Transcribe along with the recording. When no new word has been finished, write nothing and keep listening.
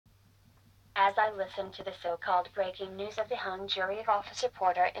As I listened to the so-called breaking news of the hung jury of Officer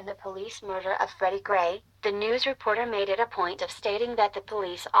Porter in the police murder of Freddie Gray, the news reporter made it a point of stating that the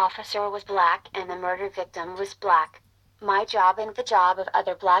police officer was black and the murder victim was black. My job and the job of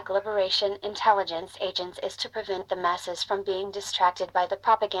other black liberation intelligence agents is to prevent the masses from being distracted by the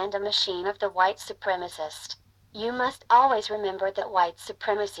propaganda machine of the white supremacist. You must always remember that white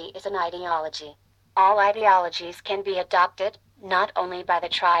supremacy is an ideology. All ideologies can be adopted, not only by the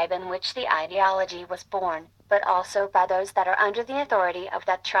tribe in which the ideology was born, but also by those that are under the authority of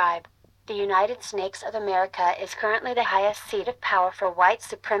that tribe. The United States of America is currently the highest seat of power for white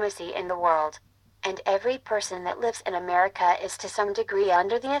supremacy in the world. And every person that lives in America is to some degree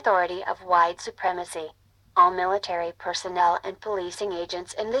under the authority of white supremacy. All military personnel and policing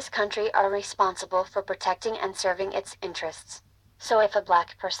agents in this country are responsible for protecting and serving its interests. So if a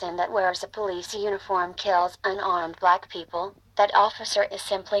black person that wears a police uniform kills unarmed black people, that officer is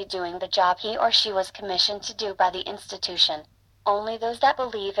simply doing the job he or she was commissioned to do by the institution. Only those that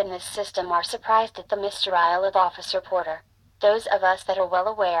believe in this system are surprised at the mistrial of Officer Porter. Those of us that are well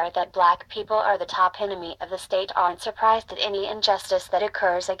aware that black people are the top enemy of the state aren't surprised at any injustice that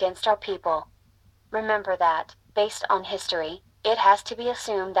occurs against our people. Remember that, based on history, it has to be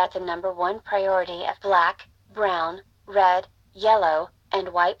assumed that the number one priority of black, brown, red, yellow,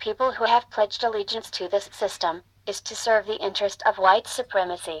 and white people who have pledged allegiance to this system, is to serve the interest of white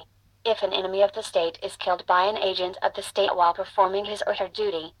supremacy. If an enemy of the state is killed by an agent of the state while performing his or her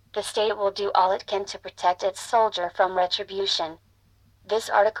duty, the state will do all it can to protect its soldier from retribution. This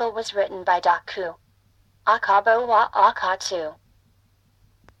article was written by Daku Akabo wa Akatu.